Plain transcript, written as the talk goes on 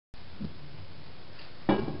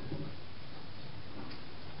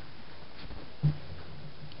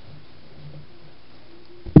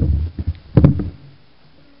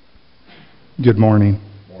Good morning.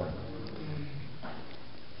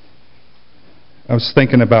 I was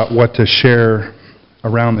thinking about what to share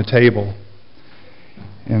around the table.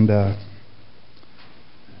 And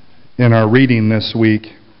in our reading this week,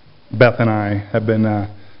 Beth and I have been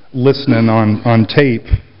listening on tape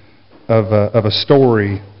of a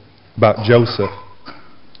story about Joseph.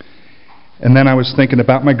 And then I was thinking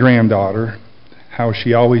about my granddaughter, how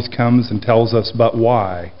she always comes and tells us but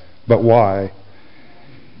why.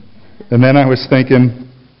 And then I was thinking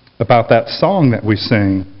about that song that we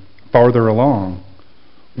sing, Farther Along.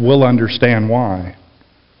 We'll understand why.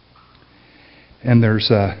 And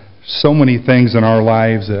there's so many things in our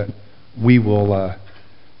lives that we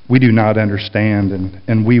do not understand,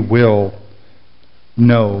 and we will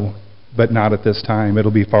know, but not at this time.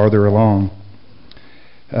 It'll be farther along.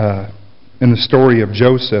 In the story of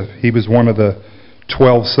Joseph, he was one of the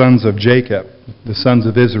 12 sons of Jacob, the sons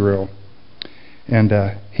of Israel.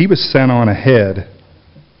 And he was sent on ahead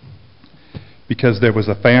because there was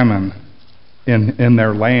a famine in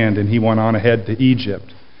their land, and he went on ahead to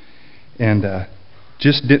Egypt. And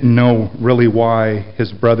just didn't know really why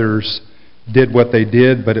his brothers did what they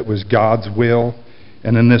did, but it was God's will.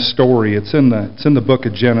 And in this story, it's in the book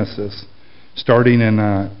of Genesis, starting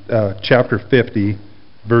in chapter 50,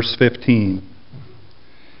 verse 15.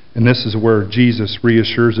 And this is where Jesus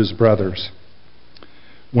reassures his brothers.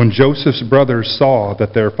 When Joseph's brothers saw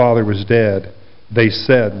that their father was dead, they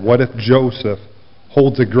said, "What if Joseph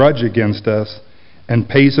holds a grudge against us and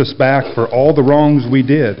pays us back for all the wrongs we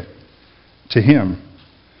did to him?"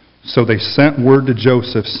 So they sent word to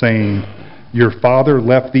Joseph saying, "Your father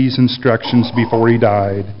left these instructions before he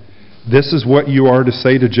died. This is what you are to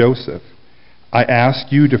say to Joseph. I ask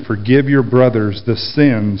you to forgive your brothers the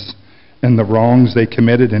sins and the wrongs they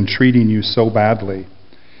committed in treating you so badly.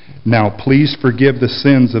 Now please forgive the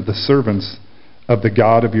sins of the servants of the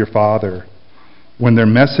God of your father." When their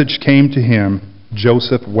message came to him,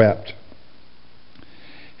 Joseph wept.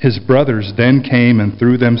 His brothers then came and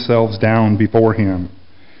threw themselves down before him.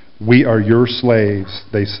 "We are your slaves,"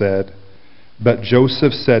 they said. But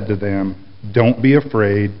Joseph said to them, "Don't be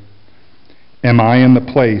afraid. Am I in the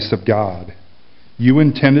place of God? You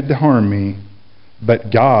intended to harm me,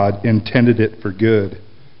 but God intended it for good,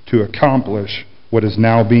 to accomplish what is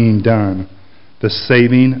now being done, the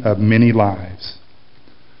saving of many lives."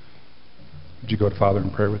 Would you go to Father in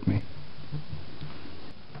prayer with me?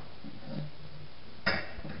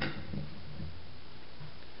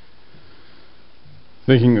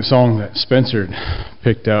 Thinking the song that Spencer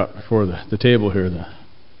picked out before the table here,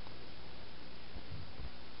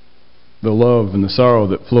 the love and the sorrow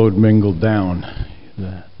that flowed mingled down,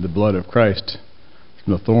 the blood of Christ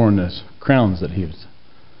from the thorn as crowns that he was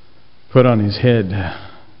put on his head.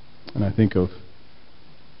 And I think of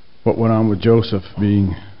what went on with Joseph,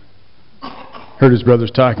 heard his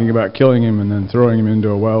brothers talking about killing him and then throwing him into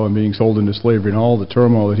a well and being sold into slavery and all the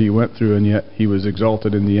turmoil that he went through, and yet he was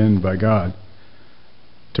exalted in the end by God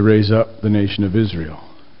to raise up the nation of Israel.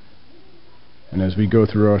 And as we go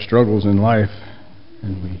through our struggles in life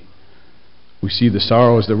and we see the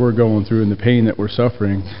sorrows that we're going through and the pain that we're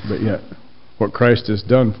suffering, but yet what Christ has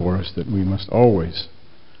done for us, that we must always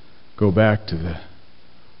go back to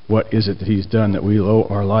what is it that he's done, that we owe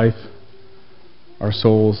our life, our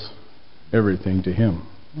souls, everything to him.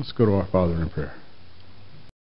 Let's go to our Father in prayer.